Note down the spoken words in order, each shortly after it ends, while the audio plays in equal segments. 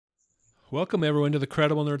Welcome, everyone, to the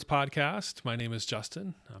Credible Nerds podcast. My name is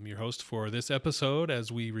Justin. I'm your host for this episode as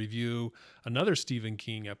we review another Stephen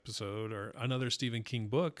King episode or another Stephen King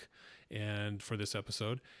book and for this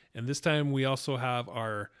episode. And this time we also have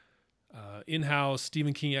our in-house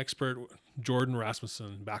Stephen King expert, Jordan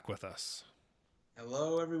Rasmussen, back with us.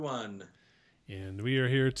 Hello, everyone. And we are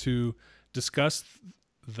here to discuss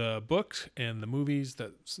the book and the movies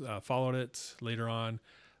that followed it later on,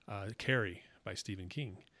 Carrie by Stephen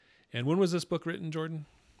King. And when was this book written, Jordan?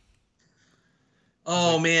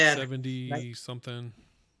 Oh, man. 70-something?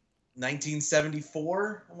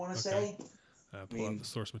 1974, I want to say. Pull up the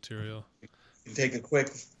source material. You can take a quick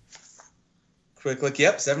look.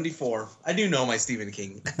 Yep, 74. I do know my Stephen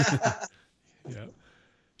King. Yeah.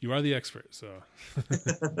 You are the expert, so.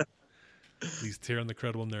 At least here on the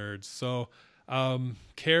Credible Nerds. So,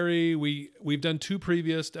 Carrie, we've done two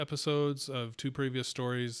previous episodes of two previous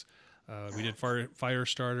stories. We did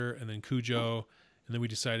Firestarter and then Cujo, and then we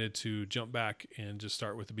decided to jump back and just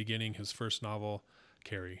start with the beginning, his first novel,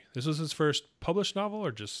 Carrie. This was his first published novel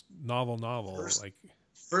or just novel?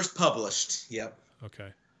 First published, yep. Okay.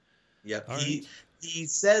 Yep. All He right.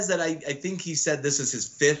 says that I think he said this is his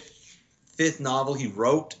fifth novel he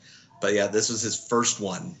wrote, but yeah, this was his first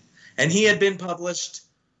one. And he had been published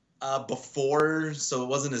before, so it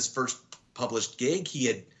wasn't his first published gig. He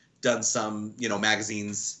had done some,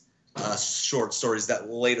 magazines, short stories that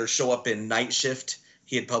later show up in Night Shift.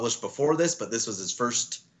 He had published before this, but this was his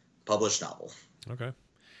first published novel. Okay.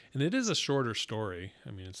 And it is a shorter story.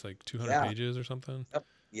 I mean, it's like 200 pages or something.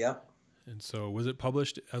 Yep. And so was it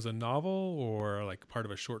published as a novel or like part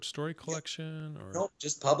of a short story collection? Or Nope,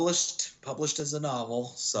 just published as a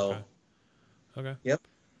novel. So Okay. Yep.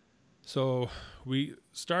 So we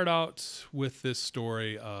start out with this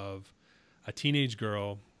story of a teenage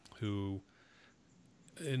girl who,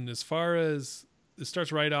 and as far as it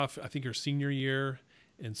starts right off, I think her senior year.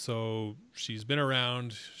 And so she's been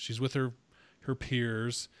around, she's with her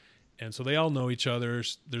peers. And so they all know each other.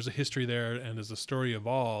 There's a history there. And as the story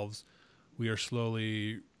evolves, we are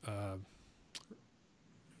slowly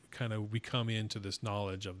we come into this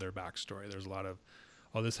knowledge of their backstory. There's a lot of,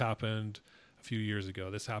 this happened a few years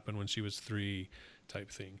ago. This happened when she was 3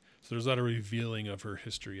 type thing. So there's a lot of revealing of her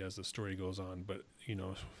history as the story goes on. But,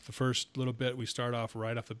 the first little bit, we start off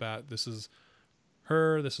right off the bat. This is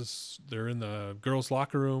her. They're in the girls'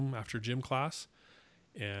 locker room after gym class.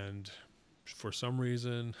 And for some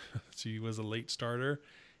reason, she was a late starter.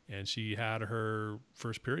 And she had her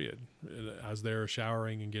first period as they're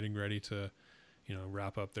showering and getting ready to,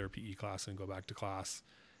 wrap up their PE class and go back to class.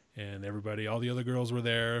 And everybody, all the other girls were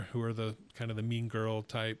there who were the kind of the mean girl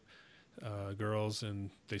type girls.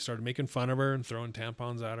 And they started making fun of her and throwing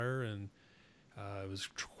tampons at her. And it was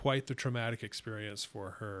quite the traumatic experience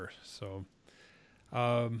for her. So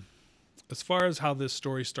as far as how this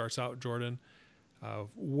story starts out, Jordan,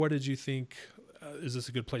 what did you think? Is this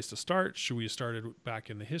a good place to start? Should we start it back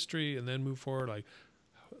in the history and then move forward? Like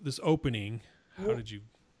this opening, how did you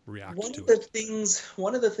react to it?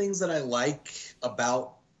 One of the things that I like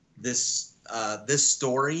about this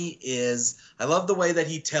story is I love the way that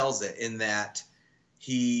he tells it, in that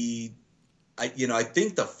I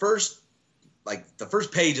think the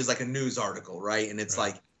first page is like a news article, right? And it's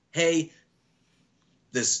like, hey,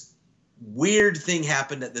 this weird thing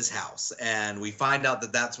happened at this house, and we find out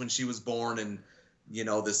that that's when she was born, and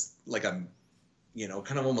this like a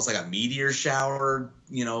kind of almost like a meteor shower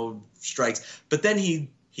strikes. But then he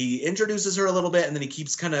introduces her a little bit, and then he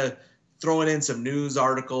keeps kind of throwing in some news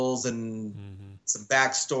articles and some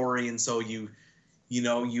backstory, and so you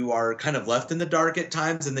are kind of left in the dark at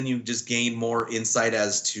times, and then you just gain more insight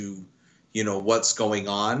as to what's going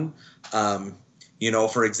on.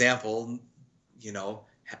 For example,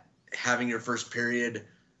 having your first period,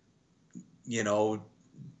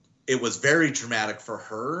 it was very traumatic for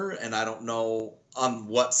her, and I don't know on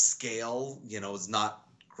what scale, is not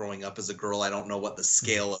growing up as a girl. I don't know what the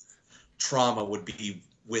scale of trauma would be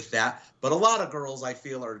with that, but a lot of girls, I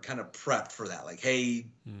feel, are kind of prepped for that. Like, hey,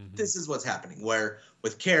 this is what's happening. Where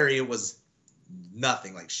with Carrie, it was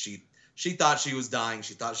nothing. Like she thought she was dying.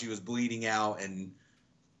 She thought she was bleeding out, and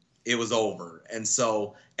it was over. And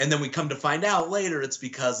then we come to find out later it's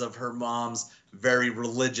because of her mom's very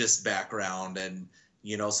religious background. And,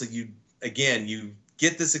 so you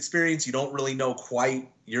get this experience. You don't really know quite,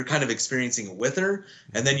 you're kind of experiencing it with her.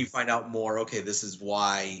 And then you find out more, okay, this is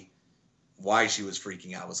why she was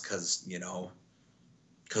freaking out, was because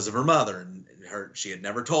of her mother, and she had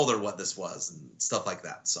never told her what this was and stuff like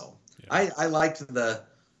that. So yeah. I liked the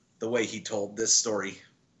way he told this story.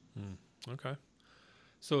 Okay.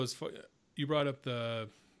 So as far, you brought up the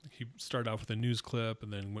he started off with a news clip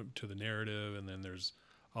and then went to the narrative, and then there's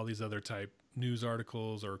all these other type news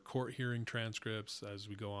articles or court hearing transcripts as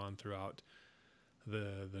we go on throughout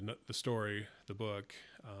the story, the book.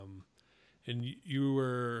 And you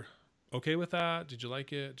were okay with that? Did you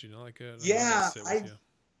like it? Did you not like it? Yeah,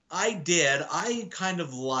 I did. I kind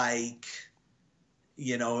of like,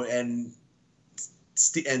 and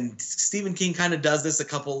Stephen King kind of does this a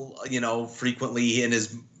couple, frequently. In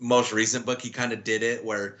his most recent book, he kind of did it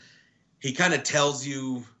where he kind of tells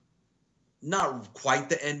you not quite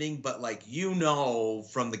the ending, but like,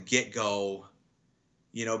 from the get-go,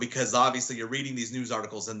 because obviously you're reading these news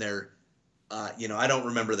articles and they're, I don't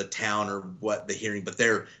remember the town or what the hearing, but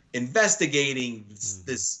they're investigating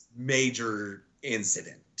this major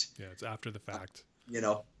incident. Yeah, it's after the fact.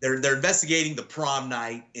 They're investigating the prom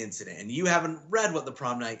night incident, and you haven't read what the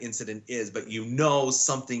prom night incident is, but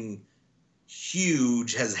something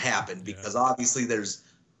huge has happened because obviously there's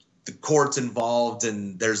the courts involved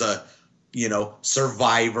and there's a,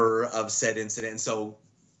 survivor of said incident. And so,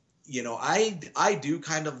 I do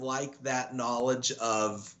kind of like that knowledge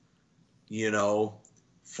of,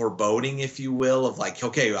 foreboding, if you will, of like,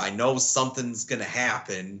 okay, I know something's going to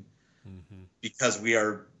happen because we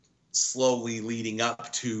are slowly leading up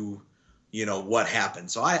to, what happened.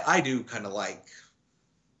 So I do kind of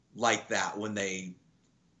like that when they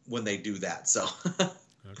do that. So,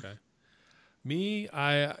 okay. Me,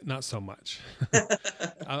 I not so much.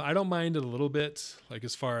 I don't mind it a little bit, like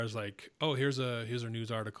as far as like, oh, here's a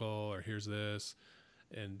news article or here's this,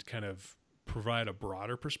 and kind of provide a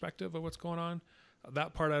broader perspective of what's going on.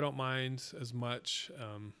 That part I don't mind as much.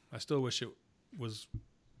 I still wish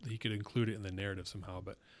he could include it in the narrative somehow,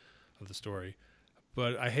 but of the story.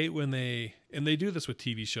 But I hate when they do this with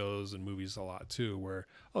TV shows and movies a lot too, where,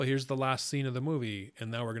 oh, here's the last scene of the movie,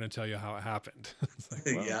 and now we're going to tell you how it happened. It's like,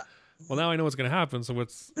 well, yeah. Well, now I know what's going to happen. So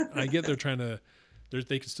I get they're trying to,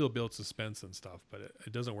 they can still build suspense and stuff, but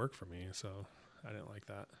it doesn't work for me. So I didn't like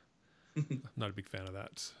that. I'm not a big fan of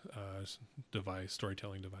that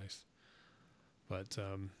storytelling device. But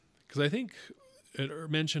because I think it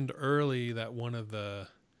mentioned early that one of the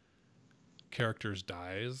characters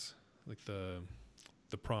dies, like the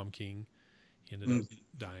prom king. He ended up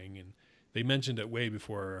dying, and they mentioned it way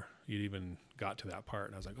before you even got to that part.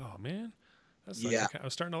 And I was like, oh man. I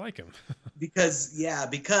was starting to like him. because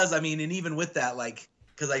I mean, and even with that, like,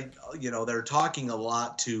 because they're talking a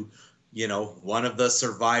lot to, one of the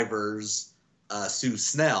survivors, Sue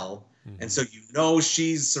Snell, and so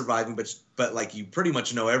she's surviving, but like you pretty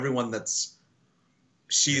much know everyone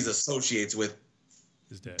she's associates with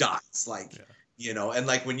dies, like and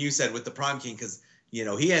like when you said with the prom king, because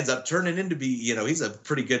he ends up turning into be he's a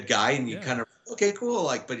pretty good guy, and you kind of okay, cool,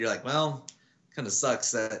 like, but you're like, well, kind of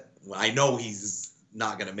sucks that I know he's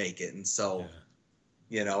not going to make it. And so,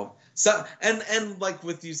 so, and like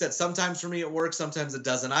with you said, sometimes for me it works, sometimes it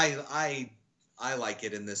doesn't. I like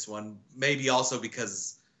it in this one, maybe also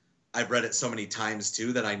because I've read it so many times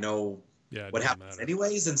too, that I know what happens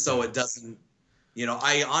anyways. And so it doesn't,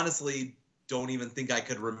 I honestly don't even think I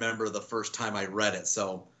could remember the first time I read it.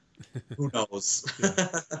 So who knows? Yeah,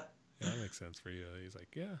 that makes sense for you. He's like,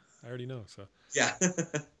 yeah, I already know. So yeah.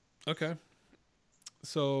 Okay.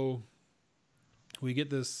 So we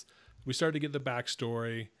start to get the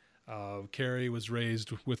backstory. Carrie was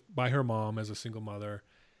raised by her mom as a single mother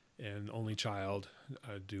and only child,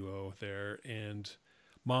 a duo there. And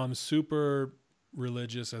mom's super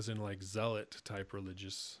religious, as in like zealot type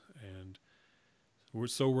religious. And we're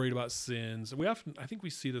so worried about sins. I think we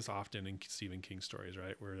see this often in Stephen King stories,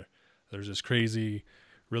 right? Where there's this crazy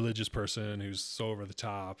religious person who's so over the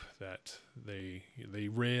top that they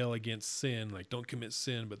rail against sin, like don't commit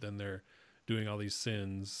sin, but then they're doing all these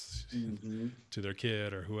sins to their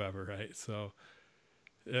kid or whoever, right? So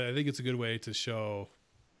I think it's a good way to show,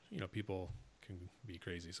 people can be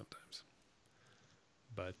crazy sometimes.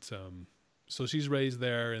 But so she's raised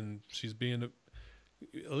there, and she's being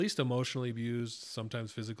at least emotionally abused,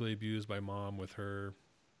 sometimes physically abused by mom with her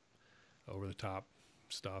over the top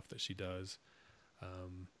stuff that she does.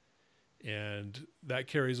 And that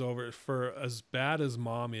carries over. For as bad as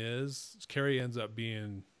mom is, Carrie ends up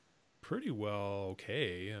being pretty well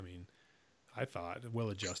okay. I mean, I thought well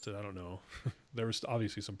adjusted. I don't know. There was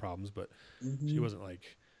obviously some problems, but she wasn't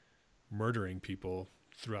like murdering people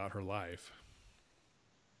throughout her life.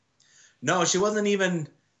 No, she wasn't even,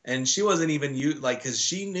 because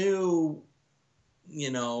she knew,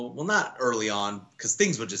 well, not early on, because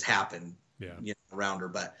things would just happen around her,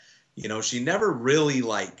 but she never really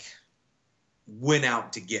like went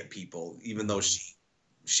out to get people, even though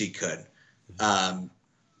she could.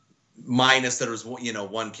 Minus there was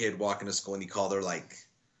one kid walking to school, and he called her like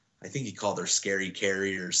I think he called her Scary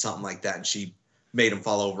Carrie or something like that, and she made him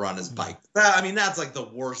fall over on his bike. I mean, that's like the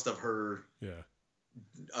worst of her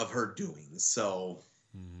doings. So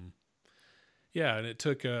yeah, and it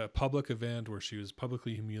took a public event where she was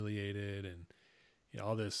publicly humiliated and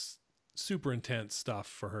all this super intense stuff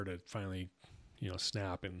for her to finally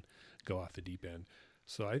snap and go off the deep end.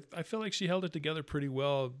 So I feel like she held it together pretty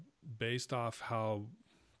well based off how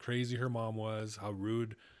crazy her mom was, how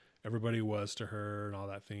rude everybody was to her, and all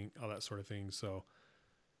that sort of thing. So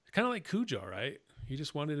kind of like Cujo, right? He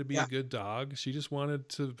just wanted to be a good dog. She just wanted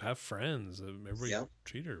to have friends. Everybody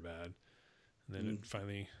treated her bad. And then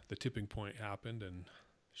finally the tipping point happened and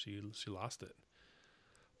she lost it.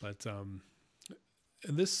 But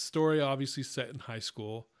and this story obviously set in high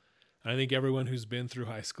school. I think everyone who's been through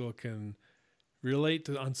high school can relate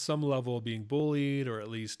to, on some level, being bullied, or at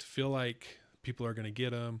least feel like people are going to get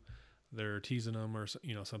them, they're teasing them, or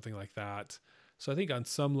something like that. So I think on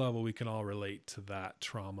some level we can all relate to that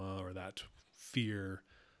trauma or that fear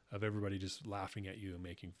of everybody just laughing at you and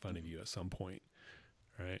making fun of you at some point,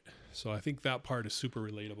 right? So I think that part is super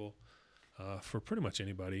relatable for pretty much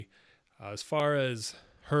anybody. As far as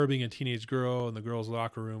her being a teenage girl in the girls'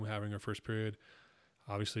 locker room having her first period,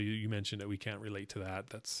 obviously you mentioned that we can't relate to that.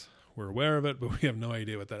 We're aware of it, but we have no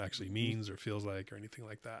idea what that actually means or feels like or anything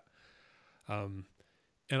like that. And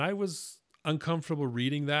I was uncomfortable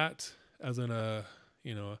reading that as a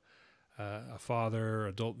father,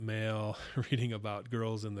 adult male, reading about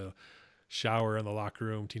girls in the shower in the locker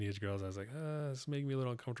room, teenage girls. I was like, this is making me a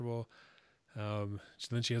little uncomfortable.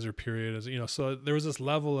 Then she has her period, so there was this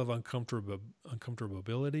level of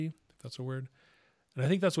uncomfortability, if that's a word. And I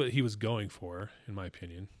think that's what he was going for, in my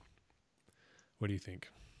opinion. What do you think?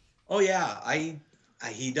 Oh yeah,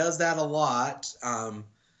 he does that a lot.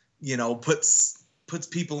 Puts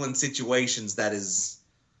people in situations that is,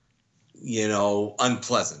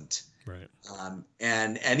 unpleasant. Right.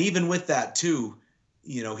 And even with that too,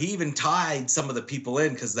 he even tied some of the people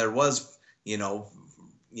in, because there was,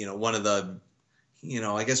 one of the,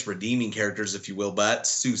 I guess redeeming characters, if you will, but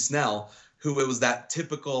Sue Snell, who it was that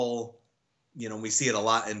typical, we see it a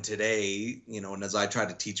lot in today, and as I try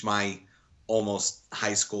to teach my almost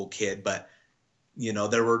high school kid, but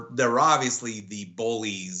there were obviously the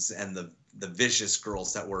bullies and the vicious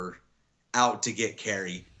girls that were out to get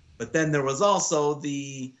Carrie, but then there was also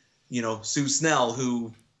the Sue Snell,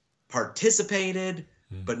 who participated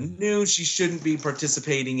but knew she shouldn't be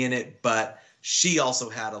participating in it, but she also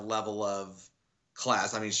had a level of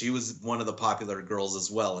class. I mean, she was one of the popular girls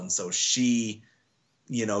as well, and so she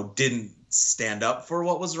didn't stand up for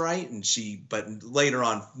what was right, but later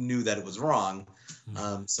on knew that it was wrong.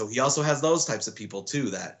 So he also has those types of people too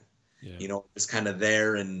that, is kind of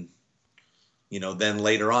there and, then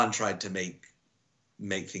later on tried to make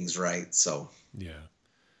things right. So,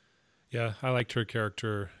 yeah, I liked her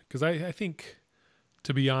character because I think,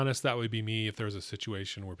 to be honest, that would be me if there was a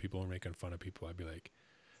situation where people were making fun of people.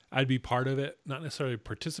 I'd be part of it, not necessarily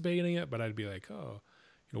participating in it, but I'd be like,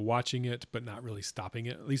 watching it, but not really stopping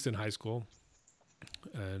it, at least in high school.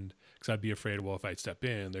 And because I'd be afraid, well, if I step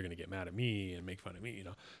in, they're going to get mad at me and make fun of me,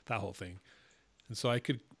 that whole thing. And so I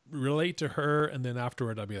could relate to her. And then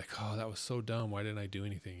afterward, I'd be like, oh, that was so dumb. Why didn't I do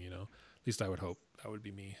anything? At least I would hope that would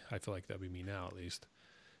be me. I feel like that'd be me now, at least.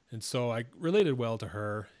 And so I related well to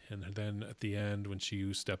her. And then at the end, when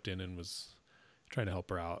she stepped in and was trying to help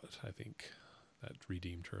her out, I think that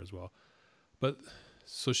redeemed her as well. But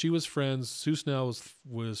so she was friends. Sue Snell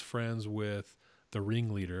was friends with the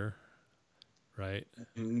ringleader, right?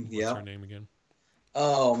 What's her name again?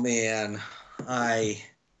 Oh man,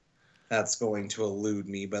 that's going to elude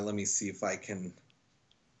me. But let me see if I can.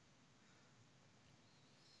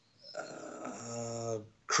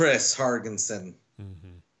 Chris Hargensen.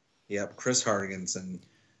 Mm-hmm. Yep, Chris Hargensen.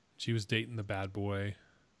 She was dating the bad boy.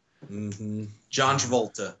 Mm-hmm. John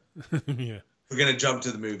Travolta. Yeah. We're gonna jump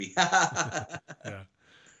to the movie. Yeah.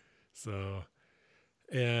 So,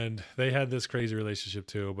 and they had this crazy relationship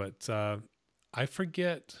too, but I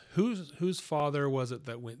forget whose father was it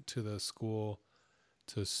that went to the school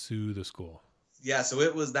to sue the school. Yeah, so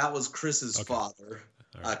that was Chris's father.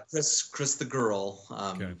 Right. Chris the girl.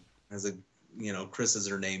 As a Chris is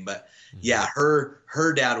her name, but yeah,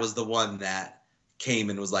 her dad was the one that came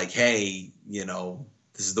and was like, hey,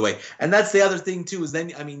 this is the way. And that's the other thing too, is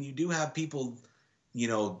then, I mean, you do have people,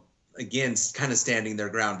 again, kind of standing their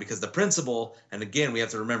ground, because the principal, and again, we have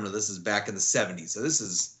to remember this is back in the 70s. So this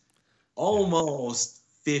is almost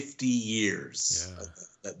 50 years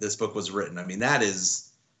that this book was written. I mean, that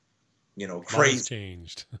is, crazy.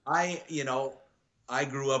 Changed. I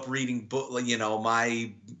grew up reading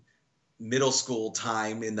my middle school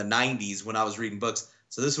time in the 90s when I was reading books.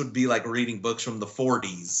 So this would be like reading books from the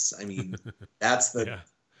 40s. I mean, that's the Yeah.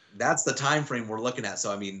 that's the time frame we're looking at.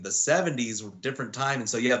 So I mean, the 70s were a different time, and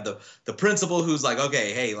so you have the principal who's like,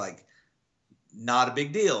 okay, hey, like, not a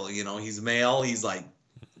big deal, you know, he's male, he's like,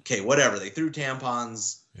 okay, whatever. They threw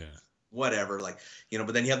tampons, Yeah. whatever, like, you know.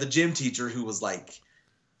 But then you have the gym teacher who was like,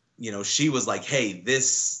 you know, she was like, hey,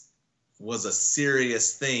 this was a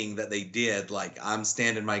serious thing that they did. Like, I'm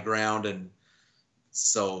standing my ground, and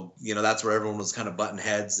so, you know, that's where everyone was kind of butting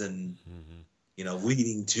heads and, Mm-hmm. you know,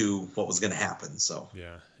 leading to what was going to happen. So,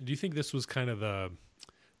 Yeah. Do you think this was kind of the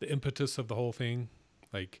impetus of the whole thing?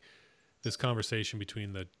 Like this conversation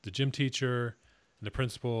between the gym teacher and the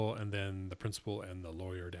principal, and then the principal and the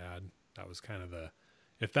lawyer dad. That was kind of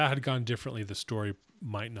if that had gone differently, the story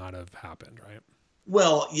might not have happened, right?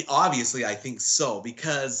 well, obviously, I think so,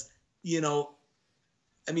 because, you know,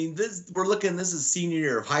 I mean, this is senior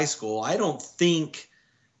year of high school. I don't think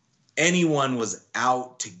anyone was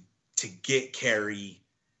out to get Carrie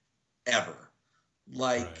ever.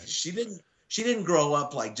 Like, Right. she didn't grow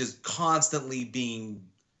up like just constantly being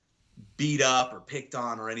beat up or picked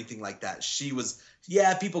on or anything like that. She was,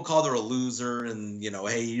 yeah, people called her a loser and, you know,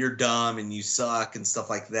 hey, you're dumb and you suck and stuff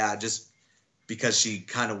like that, just because she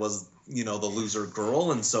kind of was, you know, the loser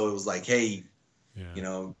girl. And so it was like, hey, Yeah. you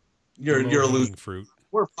know, The you're a loser. low-hanging fruit.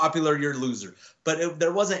 We're popular, you're a loser. But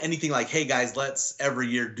there wasn't anything like, hey guys, let's every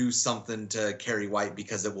year do something to Carrie White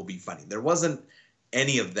because it will be funny. There wasn't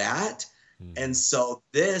any of that. Mm-hmm. And so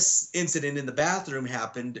this incident in the bathroom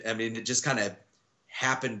happened. I mean, it just kind of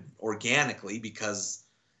happened organically because,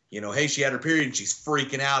 you know, hey, she had her period and she's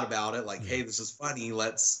freaking out about it. Like, Yeah. hey, this is funny.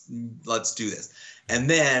 Let's do this. And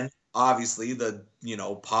then obviously the, you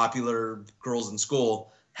know, popular girls in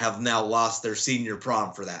school have now lost their senior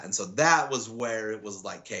prom for that. And so that was where it was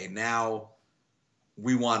like, okay, now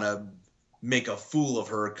we want to make a fool of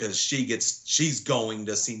her because she's going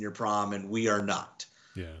to senior prom and we are not.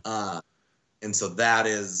 Yeah. And so that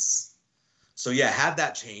is, so yeah, had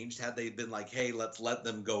that changed, had they been like, hey, let's let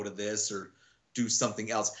them go to this or do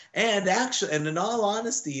something else. And actually, and in all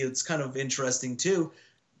honesty, it's kind of interesting too.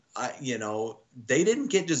 You know, they didn't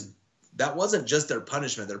get just, that wasn't just their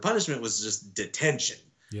punishment. Their punishment was just detention.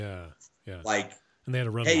 Yeah. Yeah. Like, And they had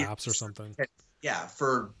to run hey, laps or something. yeah,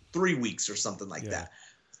 for 3 weeks or something like Yeah. that.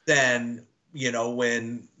 Then, you know,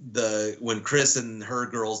 when Chris and her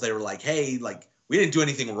girls, they were like, hey, like, we didn't do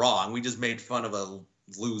anything wrong. We just made fun of a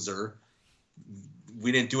loser.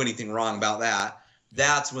 We didn't do anything wrong about that.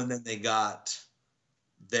 That's when then they got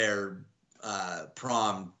their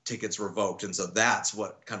prom tickets revoked. And so that's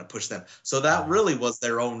what kind of pushed them. So that really was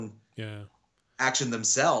their own Yeah. action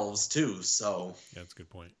themselves too. So Yeah, that's a good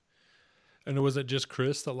point. And was it just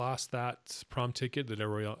Chris that lost that prom ticket? Did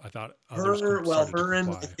everybody else, I thought others started to her and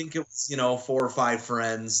I comply. think it was, you know, 4 or 5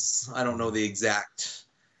 friends. I don't know Mm-hmm. the exact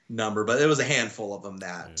number, but it was a handful of them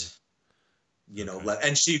that, you know, Okay.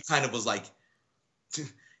 and she kind of was like,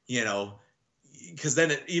 you know, because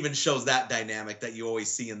then it even shows that dynamic that you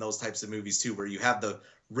always see in those types of movies too, where you have the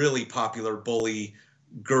really popular bully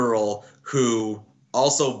girl who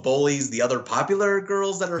also bullies the other popular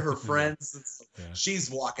girls that are her friends. And so Yeah. she's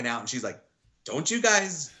walking out and she's like, don't you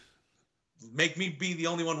guys make me be the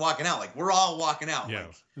only one walking out. Like, we're all walking out. Yeah.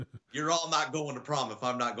 Like, you're all not going to prom if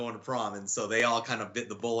I'm not going to prom. And so they all kind of bit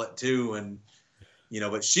the bullet too. And, you know,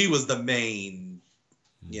 but she was the main,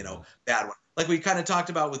 you know, bad one. Like we kind of talked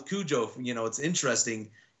about with Cujo, you know, it's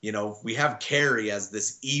interesting, you know, we have Carrie as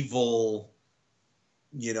this evil,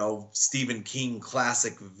 you know, Stephen King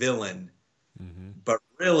classic villain, but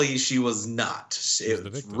really she was not. She's the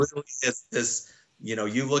victim. Really is this, you know,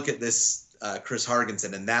 you look at this Chris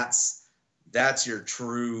Hargensen, and that's your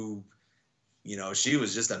true, you know, she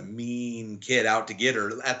was just a mean kid out to get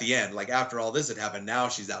her at the end. Like after all this had happened, now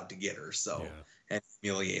she's out to get her. So, and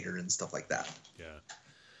humiliate her and stuff like that. Yeah.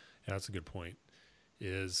 Yeah, that's a good point.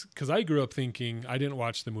 Is because I grew up thinking, I didn't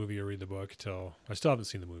watch the movie or read the book till, I still haven't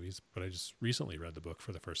seen the movies, but I just recently read the book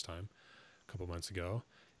for the first time a couple months ago.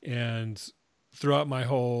 And throughout my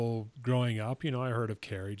whole growing up, you know, I heard of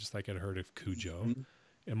Carrie just like I'd heard of Cujo. Mm-hmm.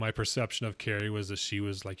 And my perception of Carrie was that she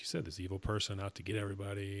was, like you said, this evil person out to get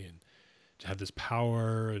everybody and had this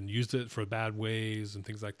power and used it for bad ways and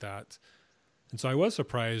things like that. And so I was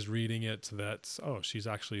surprised reading it that, oh, she's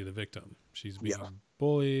actually the victim. She's being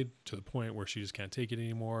bullied to the point where she just can't take it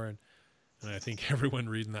anymore. And I think everyone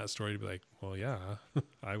reading that story would be like, well, yeah,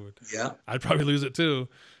 I would. Yeah. I'd probably lose it too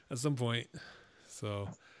at some point. So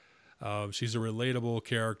she's a relatable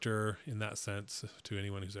character in that sense to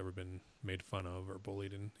anyone who's ever been made fun of or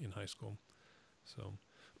bullied in high school. So,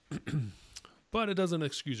 but it doesn't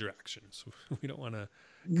excuse her actions. We don't want to.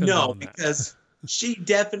 No, because she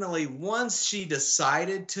definitely, once she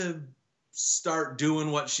decided to start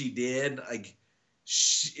doing what she did, like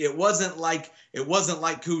it wasn't like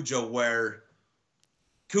Cujo, where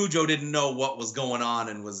Cujo didn't know what was going on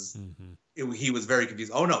and Mm-hmm. he was very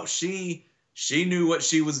confused. Oh no, she knew what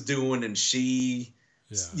she was doing, and she,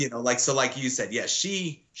 Yeah. like, so like you said, yeah,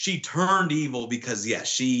 she turned evil because, yeah,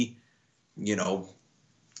 she, you know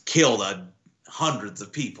killed hundreds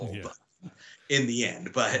of people, Yeah. but in the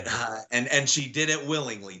end, but Right. and she did it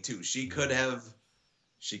willingly too. Yeah.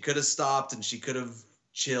 She could have stopped, and she could have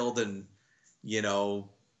chilled, and, you know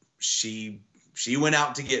she she went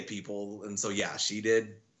out to get people, and so yeah, she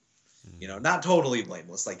did, Mm-hmm. not totally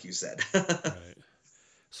blameless, like you said. Right.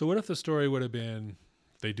 So what if the story would have been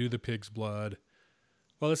they do the pig's blood?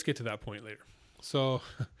 Well, let's get to that point later. So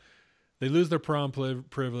they lose their prom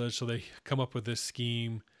privilege, so they come up with this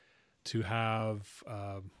scheme to have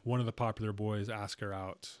one of the popular boys ask her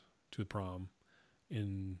out to the prom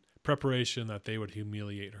in preparation that they would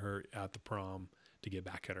humiliate her at the prom to get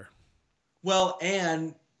back at her. Well,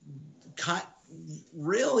 and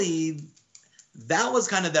really, that was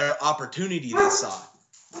kind of their opportunity they saw,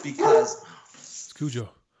 because, It's Cujo.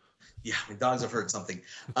 yeah, my dogs have heard something.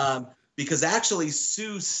 Because actually,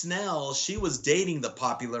 Sue Snell, she was dating the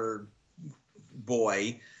popular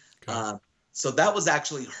boy. Okay. So that was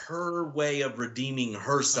actually her way of redeeming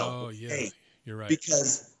herself. Oh yeah, Hey, you're right.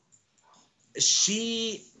 because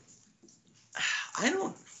she, I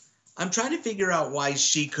don't, I'm trying to figure out why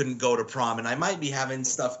she couldn't go to prom. And I might be having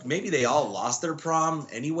stuff, maybe they all lost their prom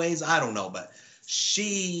anyways. I don't know. But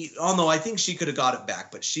oh no, I think she could have got it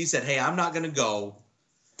back. But she said, hey, I'm not going to go.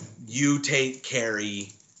 You take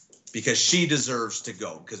Carrie, because she deserves to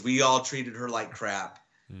go, because we all treated her like crap.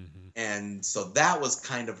 Mm-hmm. And so that was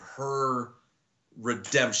kind of her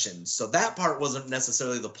redemption. So that part wasn't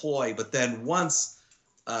necessarily the ploy. But then once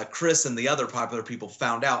Chris and the other popular people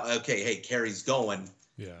found out, okay, hey, Carrie's going,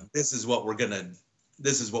 Yeah. this is what we're gonna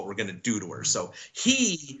do to her. So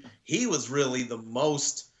he was really the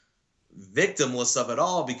most victimless of it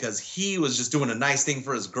all, because he was just doing a nice thing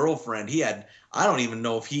for his girlfriend. I don't even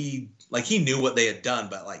know if he knew what they had done,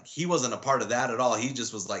 but like, he wasn't a part of that at all. He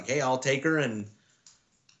just was like, hey, I'll take her and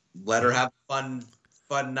let her have a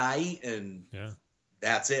fun night, and Yeah.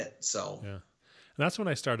 that's it. So Yeah. And that's when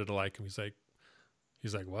I started to like him. He's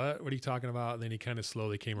like, what? What are you talking about? And then he kind of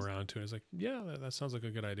slowly came around to it. He's like, yeah, that sounds like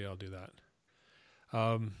a good idea. I'll do that.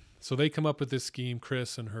 So they come up with this scheme,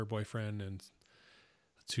 Chris and her boyfriend and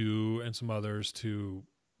some others, to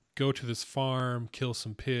go to this farm, kill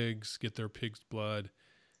some pigs, get their pig's blood,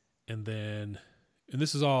 and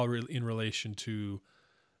this is all in relation to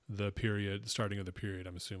the starting of the period,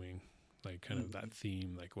 I'm assuming, like kind of that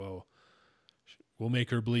theme, like, well, we'll make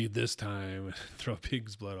her bleed this time and throw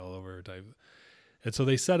pig's blood all over her type. And so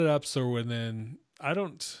they set it up so I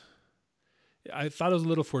thought it was a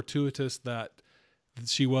little fortuitous that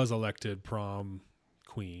she was elected prom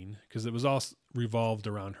queen, because it was all revolved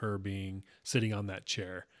around her sitting on that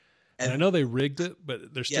chair. And I know they rigged it,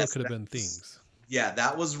 but there still could have been things. Yeah,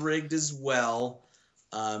 that was rigged as well,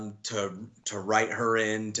 to write her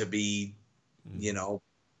in to be,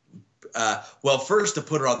 well, first to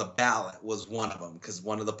put her on the ballot was one of them, because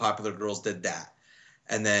one of the popular girls did that.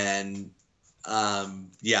 And then, then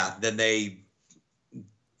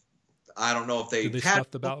I don't know if they Did they had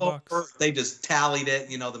stuff the ballot box? or they just tallied it,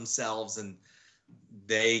 themselves, and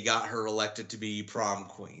they got her elected to be prom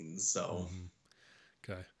queen. So,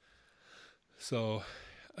 Okay. So,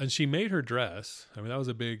 and she made her dress. I mean, that was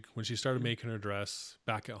when she started making her dress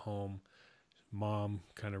back at home, Mom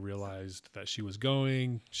kind of realized that she was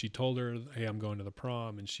going. She told her, hey, I'm going to the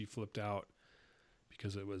prom. And she flipped out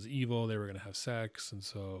because it was evil. They were going to have sex. And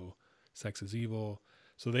so sex is evil.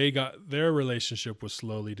 So their relationship was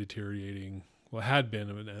slowly deteriorating. Well, it had been.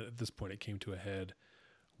 I mean, at this point, it came to a head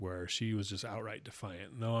where she was just outright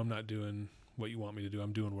defiant. No, I'm not doing what you want me to do.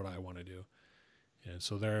 I'm doing what I want to do. And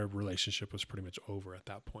so their relationship was pretty much over at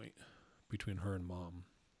that point between her and Mom.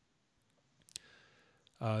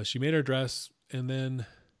 She made her dress, and then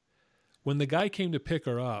when the guy came to pick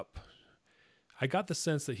her up, I got the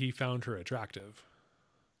sense that he found her attractive.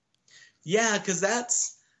 Yeah, because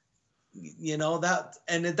that's,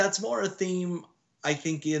 that's more a theme, I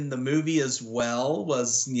think, in the movie as well,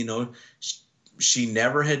 was, she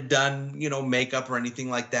never had done, makeup or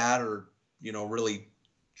anything like that, or, really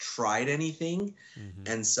tried anything. Mm-hmm.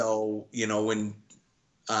 And so, when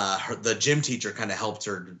the gym teacher kind of helped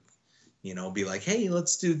her, be like, hey,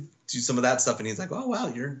 let's do some of that stuff. And he's like, oh, wow,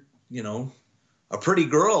 you're, a pretty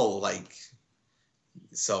girl. Like,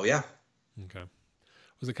 so, yeah. Okay.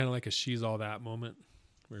 Was it kind of like a she's all that moment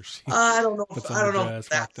where she I don't know if puts on I the don't know if dress,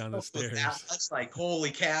 that walk down the was that stairs. much like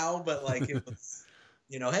holy cow, but like it was,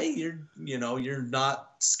 hey, you're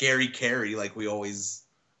not scary Carrie like we always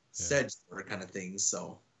Yeah, said you were kind of thing.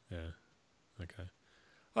 So yeah. Okay. Well,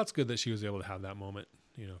 that's good that she was able to have that moment.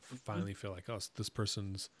 mhm. Finally feel like, oh, this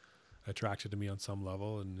person's attracted to me on some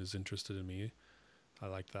level and is interested in me. I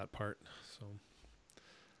liked that part.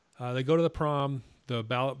 So they go to the prom. The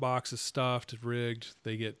ballot box is stuffed, rigged.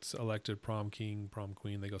 They get elected prom king, prom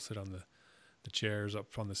queen. They go sit on the chairs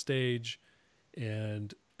up on the stage,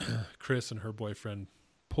 and Chris and her boyfriend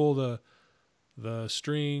pull the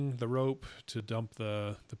string, the rope to dump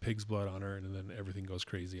the pig's blood on her, and then everything goes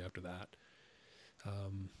crazy after that.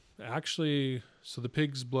 Actually, so the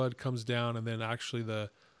pig's blood comes down, and then actually the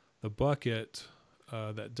bucket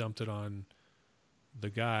that dumped it on the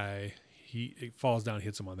guy, it falls down,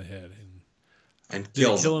 hits him on the head, and And did it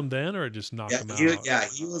kills kill him. him then, or it just knocked Yeah, him out?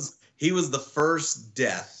 he was the first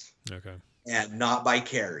death, Okay. and not by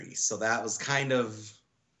Carrie. So that was kind of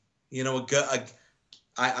a good.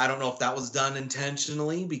 I don't know if that was done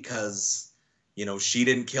intentionally because she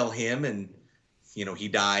didn't kill him, and he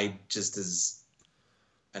died just as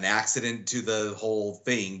an accident to the whole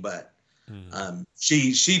thing, but Hmm.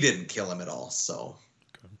 she didn't kill him at all. So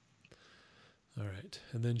Okay. All right.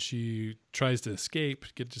 And then she tries to escape,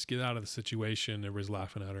 just get out of the situation. Everybody's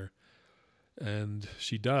laughing at her, and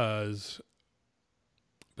she does,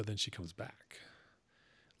 but then she comes back,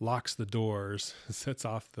 locks the doors, sets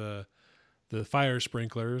off the fire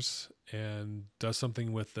sprinklers, and does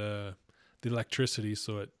something with the electricity,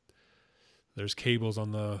 so there's cables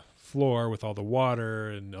on the floor with all the water,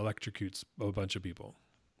 and electrocutes a bunch of people.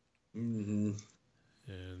 mhm.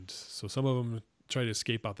 And so some of them try to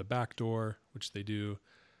escape out the back door, which they do,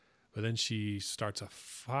 but then she starts a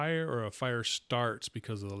fire, or a fire starts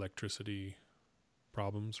because of the electricity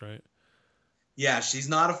problems, right? Yeah, she's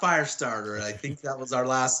not a fire starter. I Okay. think that was our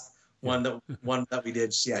last Yeah. one that we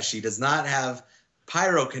did. Yeah, she does not have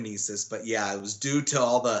pyrokinesis, but yeah, it was due to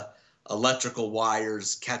all the electrical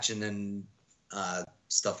wires catching and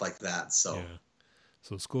stuff like that. So Yeah.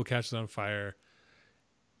 So the school catches on fire,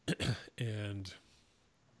 and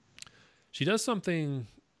she does something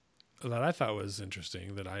that I thought was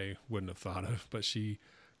interesting that I wouldn't have thought of, but she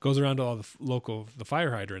goes around to all the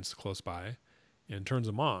fire hydrants close by and turns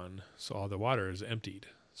them on, so all the water is emptied.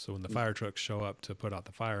 So when the fire trucks show up to put out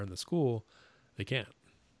the fire in the school, they can't,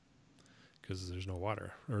 because there's no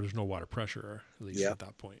water, or there's no water pressure, at least yeah. at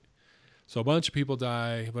that point. So a bunch of people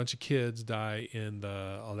die, a bunch of kids die in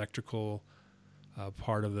the electrical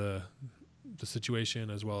part of the situation,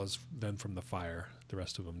 as well as then from the fire. The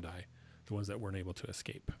rest of them die, the ones that weren't able to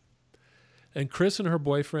escape. And Chris and her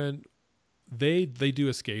boyfriend, they do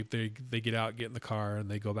escape. They get out, get in the car, and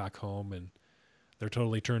they go back home, and they're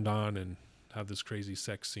totally turned on and have this crazy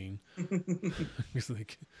sex scene.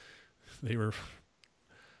 They were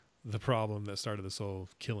the problem that started this whole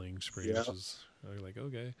killing spree, Yeah. which is like,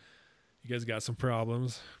 okay, you guys got some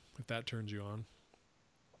problems if that turns you on.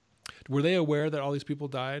 Were they aware that all these people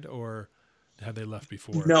died, or had they left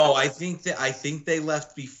before? No, I think they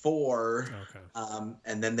left before, Okay.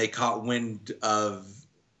 and then they caught wind of,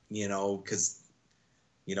 because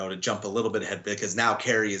to jump a little bit ahead, because now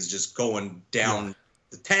Carrie is just going Yeah. down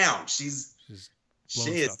the town. She's She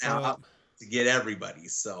blowing is stuff now up. out to get everybody.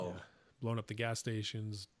 So Yeah. Blowing up the gas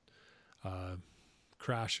stations, uh,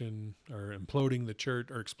 crashing or imploding the church,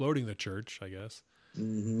 or exploding the church, I guess.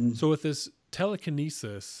 mhm. So with this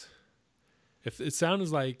telekinesis, if it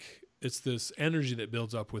sounds like it's this energy that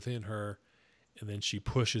builds up within her, and then she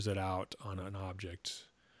pushes it out on an object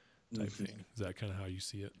type Mhm. thing. Is that kind of how you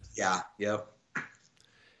see it? Yeah, yep.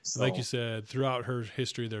 Like you So said, throughout her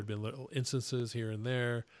history, there had been little instances here and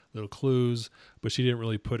there, little clues, but she didn't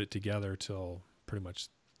really put it together till pretty much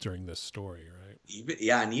during this story, right?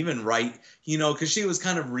 even right, because she was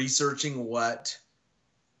kind of researching what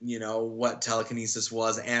telekinesis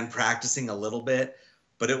was and practicing a little bit,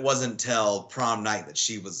 but it wasn't till prom night that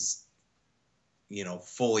she was,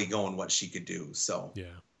 fully going what she could do. So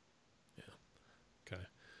Yeah. Yeah. Okay.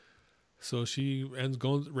 So she ends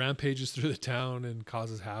going rampages through the town and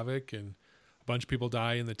causes havoc, and a bunch of people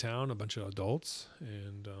die in the town, a bunch of adults,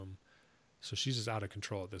 and so she's just out of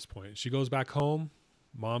control at this point. She goes back home.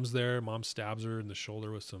 Mom's there. Mom stabs her in the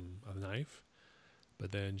shoulder with a knife,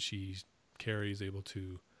 but then Carrie is able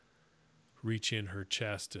to reach in her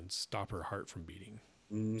chest and stop her heart from beating.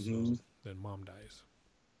 mhm. So then Mom dies.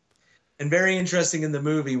 And very interesting in the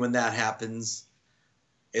movie when that happens.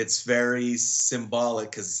 It's very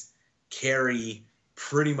symbolic because Carrie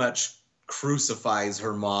pretty much crucifies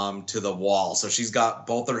her mom to the wall. So she's got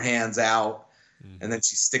both her hands out, and then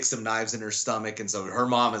she sticks some knives in her stomach, and so her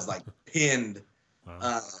mom is like pinned,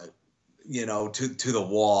 Wow. to the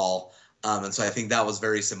wall. And so I think that was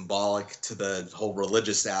very symbolic to the whole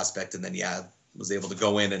religious aspect. And then, yeah, was able to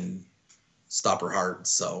go in and stop her heart.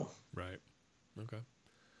 So, Right. Okay.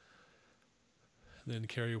 Then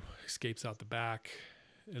Carrie escapes out the back,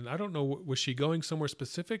 and I don't know, was she going somewhere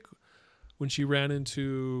specific when she ran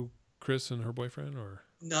into Chris and her boyfriend, or?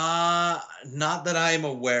 not that I'm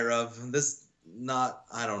aware of.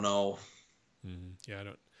 I don't know. Yeah,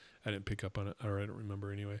 I didn't pick up on it, or I don't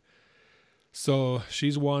remember anyway. So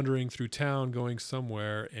she's wandering through town, going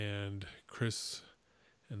somewhere, and Chris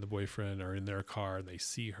and the boyfriend are in their car, and they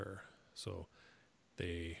see her. So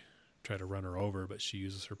they try to run her over, but she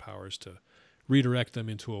uses her powers to redirect them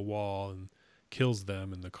into a wall and kills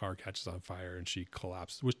them, and the car catches on fire and she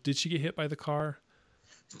collapses. Did she get hit by the car?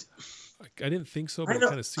 I didn't think so, but it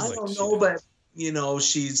kind of seemed like don't she know, did. but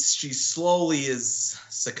she slowly is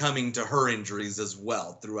succumbing to her injuries as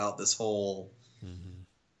well throughout this whole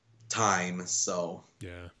time. So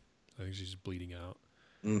Yeah, I think she's bleeding out.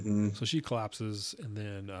 mm-hmm. So she collapses, and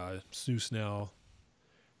then Sue Snell,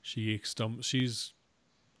 she's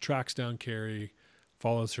tracks down Carrie,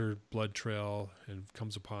 follows her blood trail, and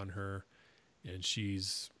comes upon her, and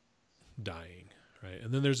she's dying, right?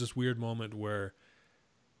 And then there's this weird moment where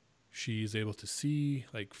she's able to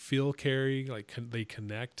feel Carrie, they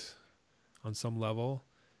connect on some level,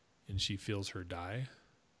 and she feels her die,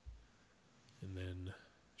 and then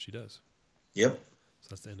she does. Yep. So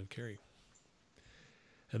that's the end of Carrie.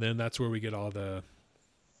 And then that's where we get all the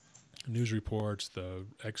news reports, the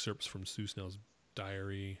excerpts from Sue Snell's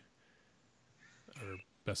diary, or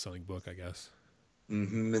best-selling book, I guess.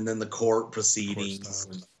 Mm-hmm. And then the court proceedings.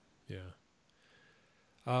 Court stuff. Yeah.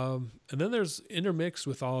 And then there's intermixed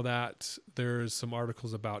with all that, there's some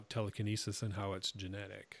articles about telekinesis and how it's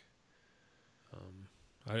genetic.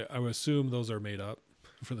 I would assume those are made up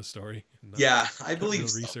for the story. Yeah, I believe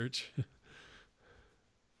so. Research.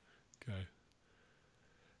 Okay.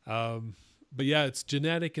 But yeah, it's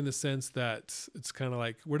genetic in the sense that it's kind of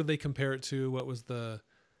like, where do they compare it to? What was the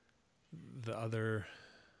other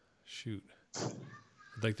shoot?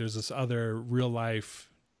 Like there's this other real life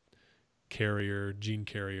gene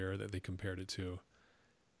carrier that they compared it to.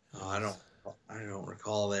 Oh, I don't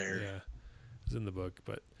recall there. Yeah, it's in the book,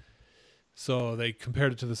 but so they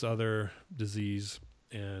compared it to this other disease,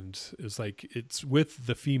 and it's like it's with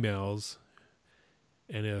the females,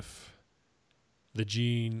 and if the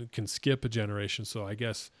gene can skip a generation, so I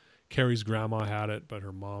guess Carrie's grandma had it, but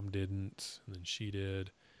her mom didn't, and then she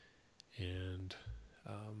did, and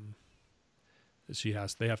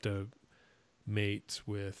they have to mate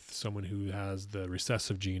with someone who has the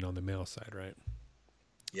recessive gene on the male side, right?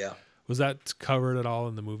 Yeah. Was that covered at all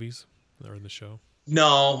in the movies or in the show?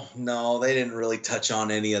 No, they didn't really touch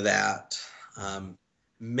on any of that.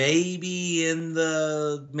 Maybe in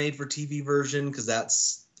the made-for-TV version, because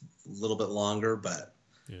that's a little bit longer, but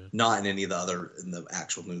not in any of the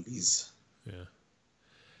actual movies. Yeah.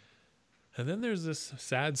 And then there's this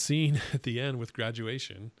sad scene at the end with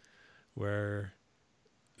graduation where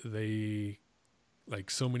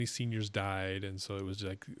so many seniors died, and so it was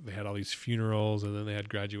like they had all these funerals, and then they had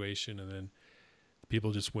graduation, and then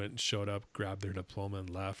people just went and showed up, grabbed their diploma, and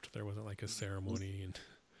left. There wasn't like a ceremony, and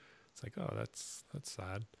it's like, oh, that's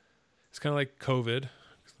sad. It's kind of like COVID.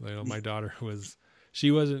 My daughter she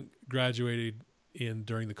wasn't graduated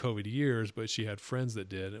during the COVID years, but she had friends that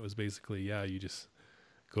did. It was basically, you just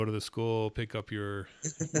go to the school, pick up your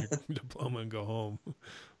diploma, and go home.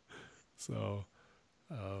 So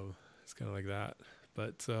it's kind of like that.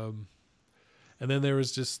 But and then there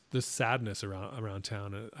was just this sadness around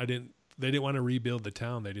town. They didn't want to rebuild the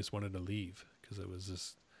town. They just wanted to leave because it was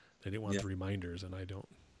just, they didn't want the reminders, and I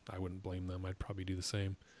wouldn't blame them. I'd probably do the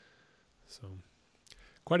same. So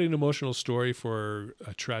quite an emotional story for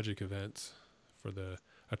a tragic event, for the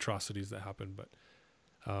atrocities that happened. But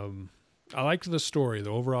I liked the story,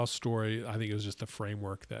 the overall story. I think it was just the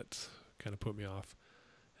framework that kind of put me off.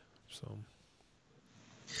 So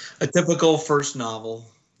a typical first novel,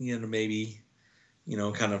 maybe,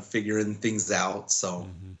 kind of figuring things out. So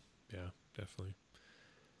yeah, definitely.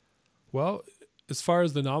 Well, as far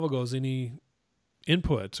as the novel goes, any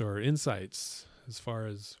input or insights as far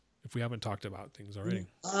as if we haven't talked about things already?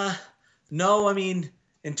 No, I mean,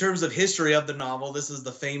 in terms of history of the novel, this is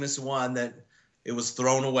the famous one that it was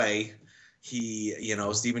thrown away.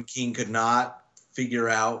 Stephen King could not figure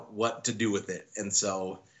out what to do with it. And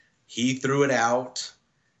so he threw it out,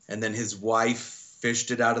 and then his wife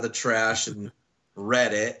fished it out of the trash and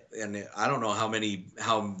read it. And I don't know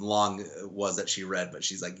how long it was that she read, but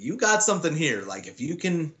she's like, you got something here. Like, if you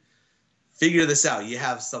can figure this out. You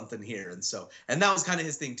have something here. And so, and that was kind of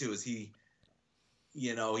his thing too, is he,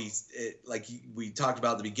 you know, we talked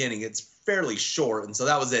about at the beginning, it's fairly short. And so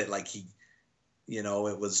that was it. Like he, you know,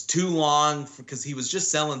 it was too long because he was just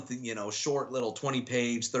selling, you know, short little 20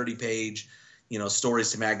 page, 30 page, you know, stories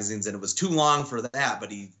to magazines. And it was too long for that,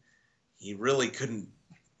 but he really couldn't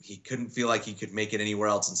feel like he could make it anywhere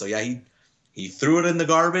else. And so, yeah, he threw it in the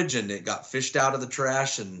garbage and it got fished out of the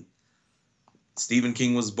trash and Stephen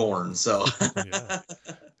King was born. So Yeah.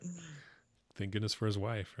 Thank goodness for his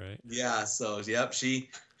wife, right? Yeah. So, yep, she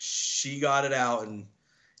got it out. And,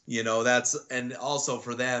 you know, and also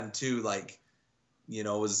for them too, like, you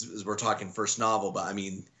know, as we're talking first novel, but I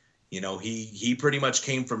mean, you know, he pretty much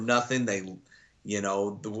came from nothing. They, you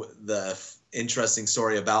know, the interesting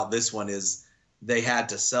story about this one is they had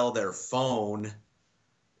to sell their phone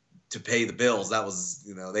to pay the bills. That was,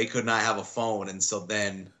 you know, they could not have a phone. And so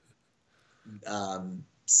then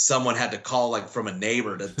someone had to call like from a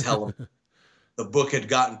neighbor to tell him the book had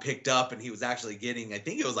gotten picked up and he was actually getting, I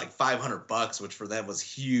think it was like $500, which for them was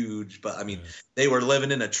huge. But I mean, they were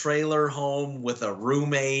living in a trailer home with a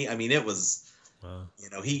roommate. I mean, it was, you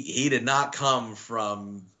know, he did not come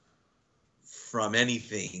from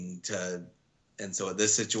anything and so at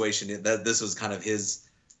this situation, this was kind of his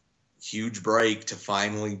huge break to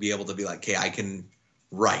finally be able to be like, okay, I can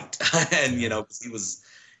write. And, you know,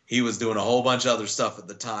 he was doing a whole bunch of other stuff at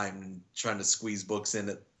the time and trying to squeeze books in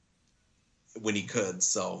it when he could.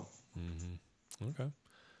 So, okay.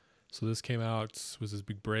 So this came out, was his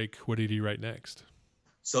big break. What did he write next?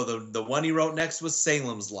 So the one he wrote next was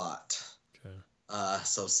Salem's Lot. Okay.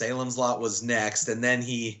 So Salem's Lot was next. And then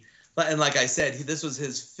and like I said, this was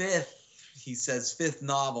his fifth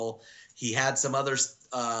novel. He had some other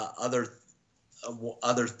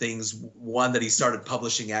things. One that he started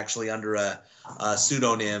publishing actually under a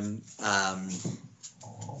pseudonym,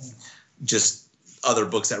 just other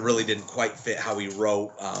books that really didn't quite fit how he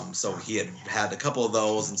wrote. So he had a couple of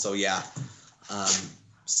those. And so, yeah,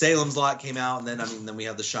 Salem's Lot came out. And then we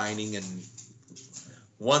have The Shining. And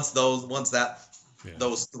once those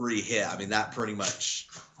three hit, I mean, that pretty much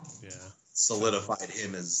solidified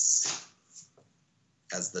him as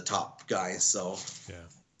the top guy. So, yeah.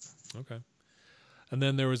 Okay. And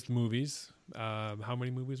then there was the movies. How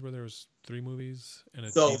many movies were there? Was 3 movies and a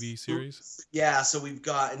TV series? Yeah, so we've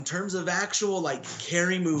got, in terms of actual like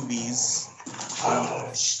Carrie movies.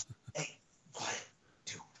 Hey, quiet.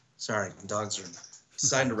 Sorry, dogs are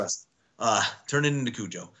deciding to rest. Turning into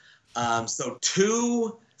Cujo. So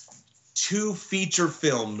two feature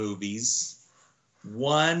film movies,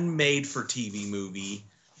 one made for TV movie,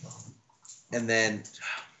 and then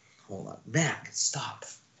hold on, Mac, stop.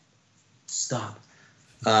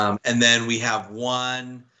 And then we have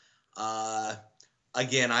one.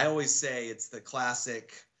 Again, I always say it's the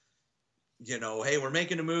classic, you know, hey, we're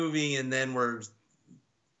making a movie and then we're,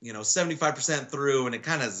 you know, 75% through and it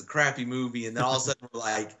kind of is a crappy movie. And then all of a sudden we're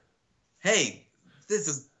like, hey, this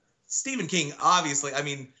is Stephen King. Obviously, I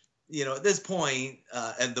mean, you know, at this point,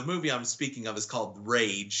 and the movie I'm speaking of is called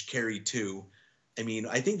Rage, Carrie 2. I mean,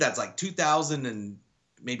 I think that's like 2000 and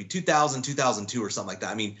maybe 2002 or something like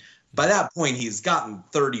that. I mean, by that point, he's gotten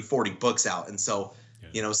 30, 40 books out. And so,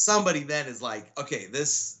 you know, somebody then is like, okay,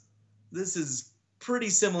 this is pretty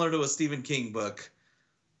similar to a Stephen King book.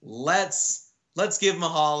 Let's give him a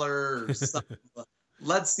holler. Or something.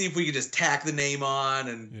 Let's see if we can just tack the name on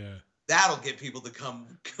and that'll get people to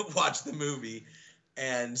come watch the movie.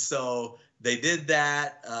 And so they did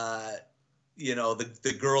that. You know,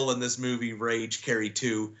 the girl in this movie, Rage, Carrie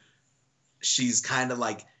 2, she's kind of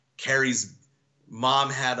like Carrie's mom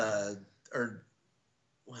had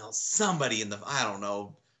somebody I don't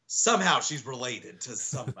know. Somehow she's related to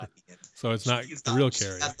somebody. So it's not the real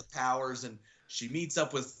Carrie. She has the powers, and she meets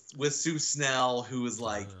up with Sue Snell, who is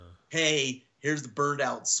like, hey, here's the burned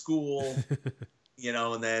out school, you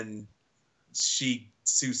know, and then Sue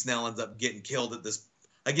Snell ends up getting killed at this,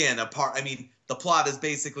 again, the plot is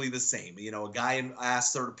basically the same. You know, a guy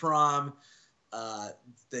asks her to prom.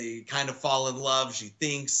 They kind of fall in love. She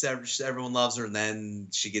thinks everyone loves her, and then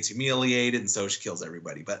she gets humiliated, and so she kills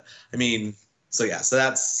everybody. But I mean, so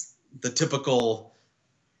that's the typical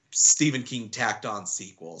Stephen King tacked on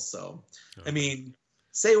sequel. So, I mean,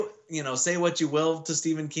 say what you will to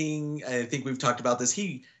Stephen King. I think we've talked about this.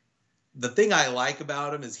 The thing I like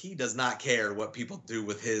about him is he does not care what people do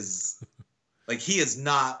with his, like, he is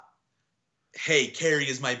not, hey, Carrie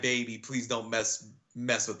is my baby, please don't mess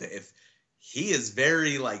with it. If he is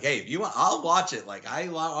very like, hey, if you want, I'll watch it. Like, I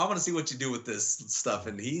want to see what you do with this stuff.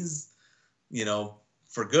 And he's, you know,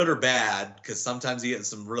 for good or bad, because sometimes he gets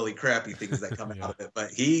some really crappy things that come out of it. But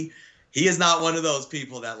he he is not one of those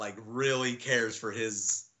people that like really cares for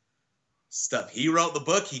his stuff. He wrote the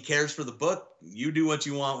book. He cares for the book. You do what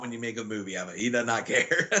you want when you make a movie of it. He does not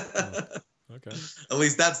care. Okay. At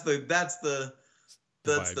least that's the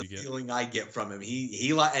Vibe you get. feeling I get from him.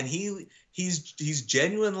 He's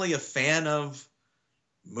genuinely a fan of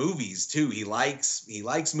movies too. He likes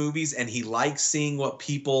movies, and he likes seeing what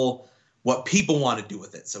people want to do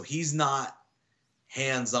with it. So he's not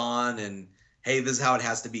hands on and hey, this is how it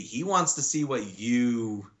has to be. He wants to see what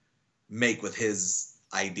you make with his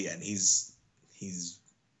idea, and he's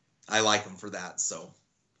I like him for that. So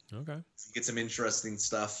Okay. he gets some interesting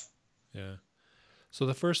stuff. Yeah. So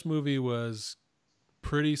the first movie was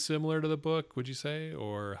pretty similar to the book, would you say,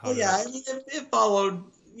 or how? Oh yeah, I mean, it followed.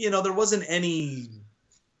 There wasn't any.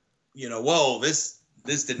 Whoa, this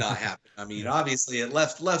did not happen. I mean, obviously it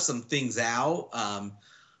left some things out,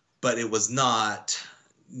 but it was not.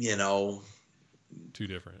 Too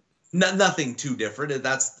different. Nothing too different.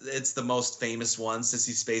 It's the most famous one.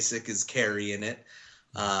 Sissy Spacek is Carrie in it.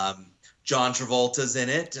 John Travolta's in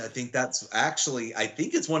it. I think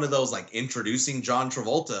it's one of those like introducing John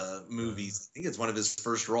Travolta movies. I think it's one of his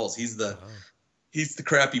first roles. He's the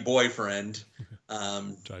crappy boyfriend.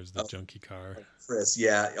 Drives the junky car. Chris,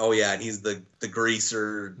 yeah. Oh yeah, and he's the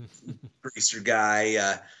greaser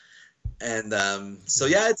guy. So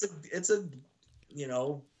yeah, it's a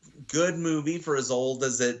good movie for as old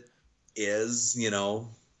as it is.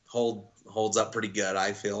 Holds up pretty good,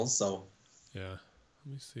 I feel. So yeah.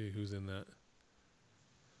 Let me see who's in that.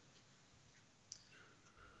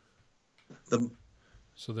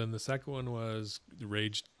 So then the second one was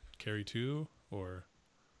Rage Carrie 2, or?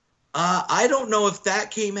 I don't know if that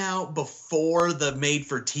came out before the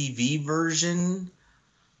made-for-TV version,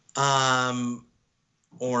 or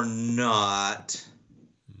not.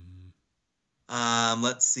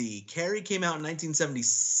 Let's see. Carrie came out in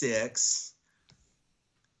 1976.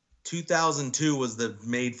 2002 was the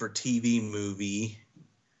made-for-TV movie.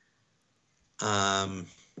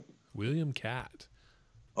 William Catt.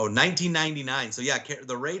 1999. So yeah,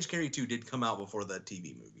 the Rage Carrie 2 did come out before the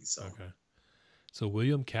TV movie. So okay. So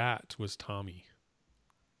William Catt was Tommy,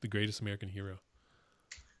 the greatest American hero.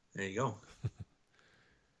 There you go.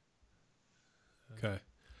 Okay.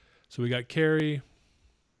 So we got Carrie,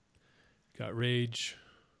 got Rage,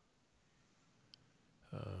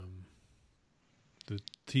 the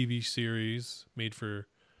TV series made for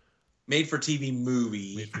TV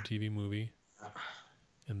movie.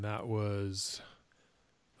 And that was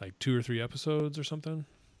like 2 or 3 episodes or something.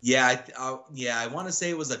 Yeah, I want to say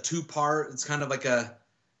it was a 2-part. It's kind of like a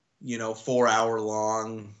 4-hour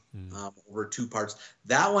long over 2 parts.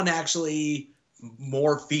 That one actually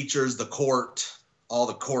more features the court, all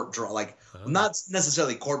the court draw, like not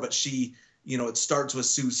necessarily court, but she, it starts with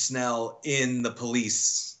Sue Snell in the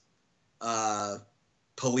police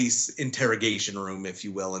interrogation room, if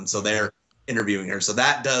you will, and so they're interviewing her. So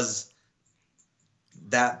that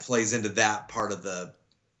plays into that part of the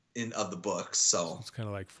book. So it's kind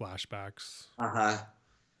of like flashbacks.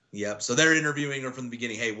 Yep. So they're interviewing her from the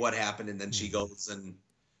beginning. Hey, what happened? And then she goes and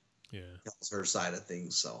tells her side of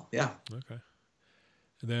things. So yeah. Okay.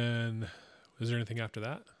 And then, is there anything after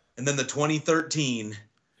that? And then the 2013.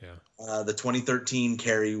 Yeah. The 2013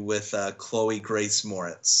 Carrie with Chloe Grace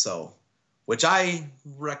Moritz. So, which I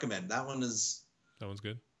recommend. That one's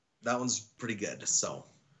good. That one's pretty good. So.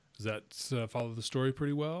 Does that follow the story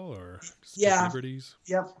pretty well, or liberties?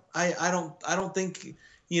 Yep. I don't think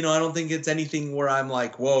I don't think it's anything where I'm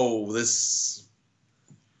like, whoa, this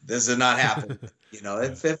did not happen.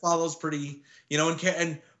 It follows pretty,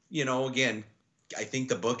 and again, I think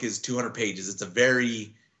the book is 200 pages. It's a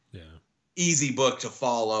very easy book to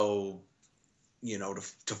follow.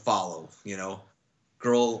 To follow.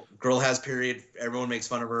 Girl has period. Everyone makes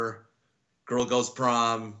fun of her. Girl goes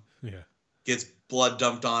prom. Yeah. Gets blood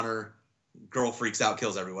dumped on her, girl freaks out,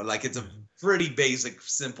 kills everyone. Like it's a pretty basic,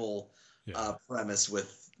 simple premise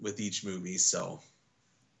with each movie. So,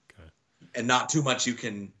 and not too much you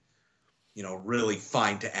can, really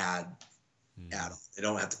find to add. They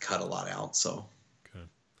don't have to cut a lot out. So,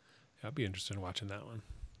 I'd be interested in watching that one.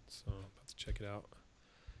 So, I'll have to check it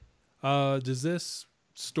out. Does this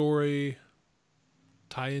story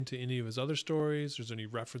tie into any of his other stories? Is there any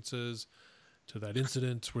references to that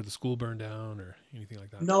incident where the school burned down or anything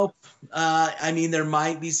like that? Nope. I mean, there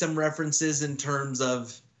might be some references in terms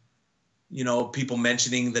of, people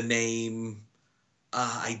mentioning the name.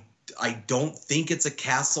 I don't think it's a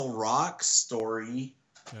Castle Rock story.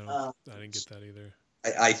 No, I didn't get that either.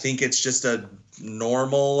 I think it's just a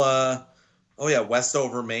normal,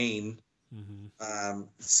 Westover, Maine.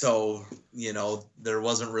 So, there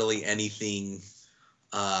wasn't really anything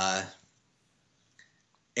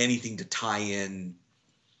anything to tie in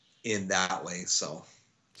that way. So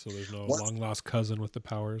there's no Once, long lost cousin with the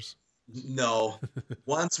powers. no,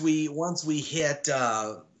 once we hit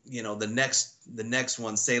the next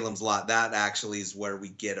one, Salem's Lot, that actually is where we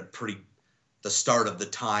get the start of the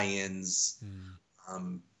tie-ins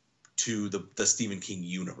um, to the Stephen King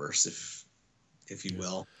universe, if you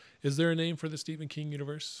will. Is there a name for the Stephen King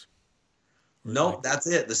universe? Nope, like, that's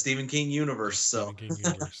it. The Stephen King universe. Stephen King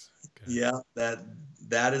universe. Okay. Yeah,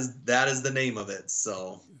 that is the name of it.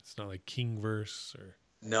 So it's not like Kingverse or.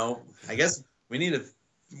 No, I guess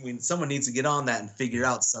someone needs to get on that and figure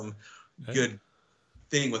out some good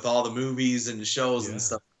thing with all the movies and shows and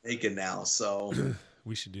stuff making now. So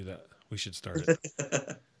we should do that. We should start it.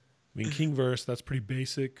 I mean, Kingverse, that's pretty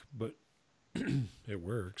basic, but it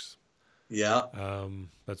works. Yeah.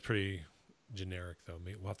 That's pretty generic, though.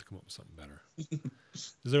 We'll have to come up with something better.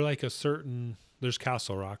 Is there like there's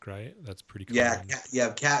Castle Rock, right? That's pretty common.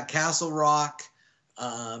 Yeah. Castle Rock.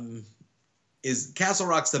 Is Castle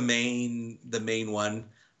Rock's the main one.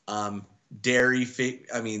 Derry,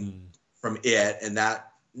 from it, and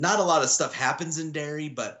that not a lot of stuff happens in Derry,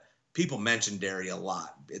 but people mention Derry a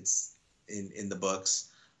lot. It's in the books.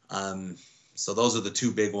 So those are the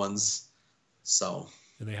two big ones. So.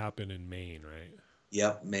 And they happen in Maine, right?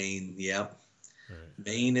 Yep, Maine. Yep. Right.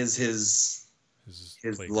 Maine is his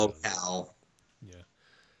locale. Yeah.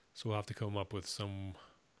 So we'll have to come up with some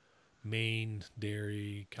Maine,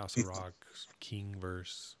 Derry, Castle Rock,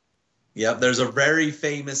 Kingverse. Yep, there's a very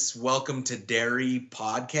famous Welcome to Derry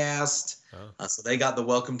podcast. So they got the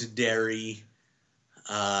Welcome to Derry.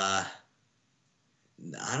 I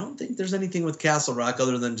don't think there's anything with Castle Rock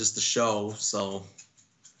other than just the show. So.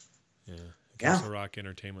 Yeah. Castle Rock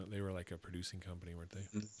Entertainment, they were like a producing company, weren't they?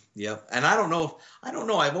 Yep. And I don't know.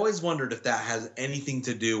 I've always wondered if that has anything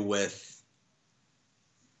to do with,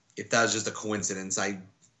 if that was just a coincidence. I've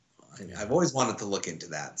always wanted to look into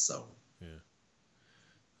that. So. Yeah.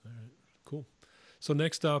 All right. Cool. So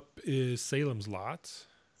next up is Salem's Lot.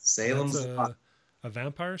 Salem's Lot. A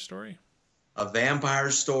vampire story? A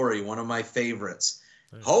vampire story. One of my favorites.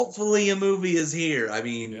 Nice. Hopefully a movie is here. I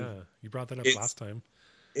mean. Yeah. You brought that up last time.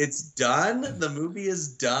 It's done. The movie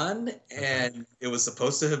is done, and it was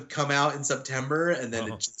supposed to have come out in September, and then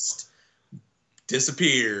it just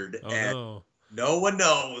disappeared, and no one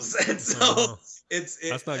knows. And so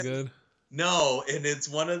that's not good. No, and it's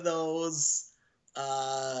one of those.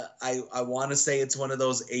 I want to say it's one of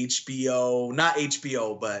those HBO, not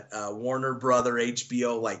HBO, but Warner Brother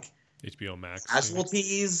HBO, like HBO Max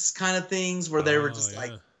casualties kind of things, where they were just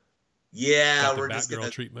like, yeah, we're just gonna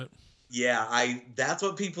treatment. Yeah, that's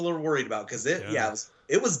what people are worried about, because it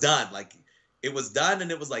was done. Like, it was done,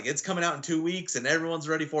 and it was like, it's coming out in 2 weeks, and everyone's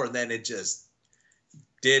ready for it. And then it just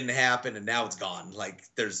didn't happen, and now it's gone. Like,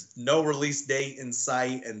 there's no release date in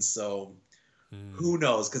sight, and so who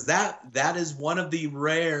knows? Because that is one of the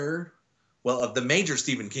rare, of the major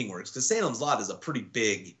Stephen King works. Because Salem's Lot is a pretty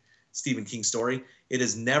big Stephen King story. It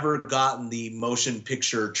has never gotten the motion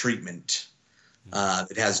picture treatment.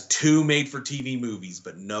 It has 2 made-for-TV movies,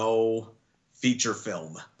 but no feature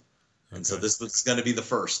film. And so this was going to be the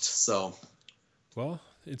first. So, well,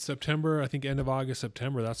 it's September. I think end of August,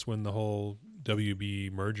 September. That's when the whole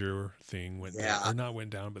WB merger thing went down. Or not went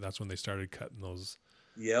down, but that's when they started cutting those.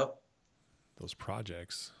 Yep. Those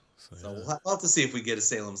projects. So we'll have to see if we get a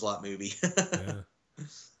Salem's Lot movie.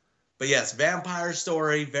 But yes, vampire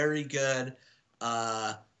story, very good.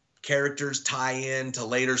 Characters tie in to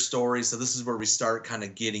later stories, so this is where we start kind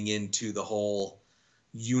of getting into the whole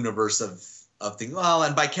universe of things. Well,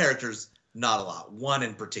 and by characters, not a lot. One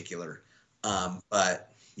in particular,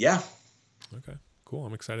 but yeah. Okay, cool.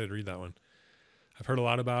 I'm excited to read that one. I've heard a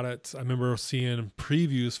lot about it. I remember seeing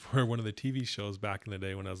previews for one of the TV shows back in the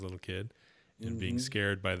day when I was a little kid, and being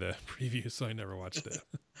scared by the previews, so I never watched it.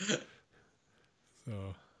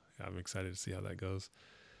 So yeah, I'm excited to see how that goes.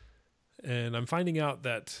 And I'm finding out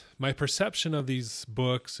that my perception of these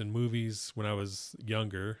books and movies when I was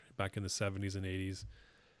younger, back in the 70s and 80s,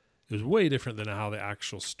 is way different than how the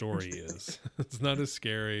actual story is. It's not as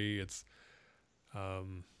scary. It's,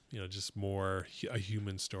 just more a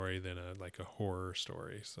human story than a horror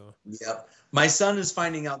story. So. Yep. My son is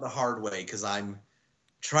finding out the hard way, because I'm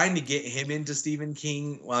trying to get him into Stephen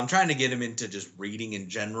King. Well, I'm trying to get him into just reading in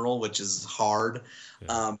general, which is hard.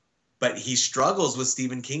 Yeah. But he struggles with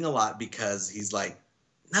Stephen King a lot, because he's like,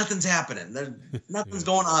 nothing's happening. Nothing's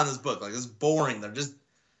going on in this book. Like, it's boring. They're just,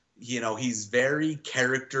 he's very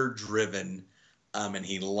character driven. And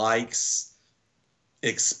he likes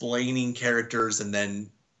explaining characters, and then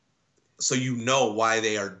so why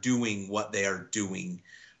they are doing what they are doing.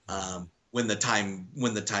 when the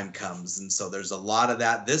time comes. And so there's a lot of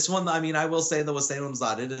that. This one, I mean, I will say though, with Salem's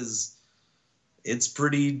Lot, it's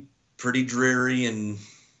pretty dreary and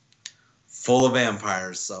full of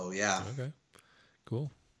vampires. So yeah. Okay.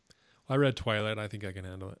 Cool. I read Twilight. I think I can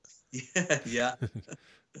handle Yeah. Yeah. it.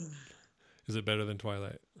 Is it better than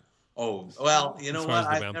Twilight? Oh, well, you know As far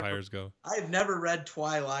what? as the vampires go. I've never read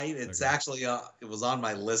Twilight. It's Okay. actually it was on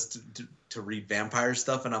my list to read vampire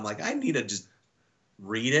stuff, and I'm like, I need to just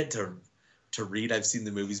read it to read. I've seen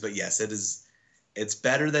the movies, but yes, it is. It's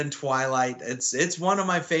better than Twilight. It's one of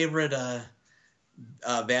my favorite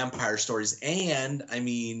vampire stories, and I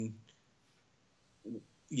mean,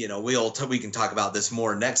 you know, we can talk about this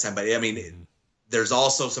more next time. But I mean, there's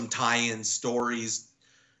also some tie-in stories.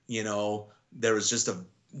 You know, there was just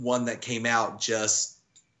one that came out just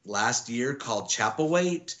last year called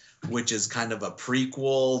Chapelwaite, which is kind of a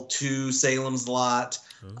prequel to Salem's Lot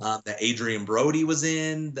that Adrian Brody was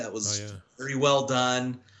in. That was very well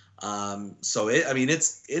done. So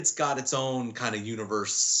it's got its own kind of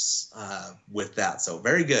universe with that. So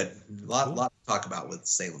very good. Lot to talk about with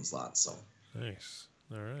Salem's Lot. So nice.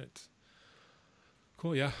 All right.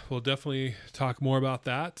 Cool. Yeah, we'll definitely talk more about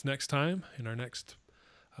that next time in our next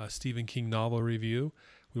Stephen King novel review.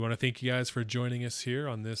 We want to thank you guys for joining us here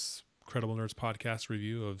on this Credible Nerds podcast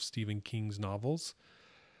review of Stephen King's novels.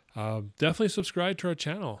 Definitely subscribe to our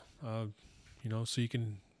channel, so you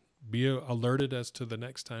can be alerted as to the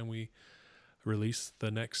next time we release the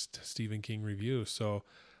next Stephen King review. So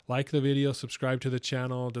like the video, subscribe to the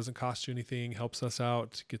channel. It doesn't cost you anything, helps us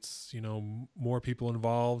out, gets, more people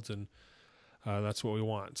involved, and that's what we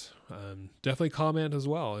want. Definitely comment as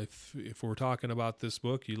well. If we're talking about this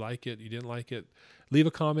book, you like it, you didn't like it, leave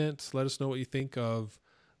a comment. Let us know what you think of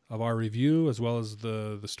our review as well as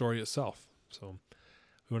the story itself. So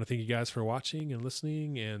we want to thank you guys for watching and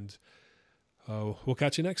listening, and we'll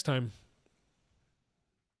catch you next time.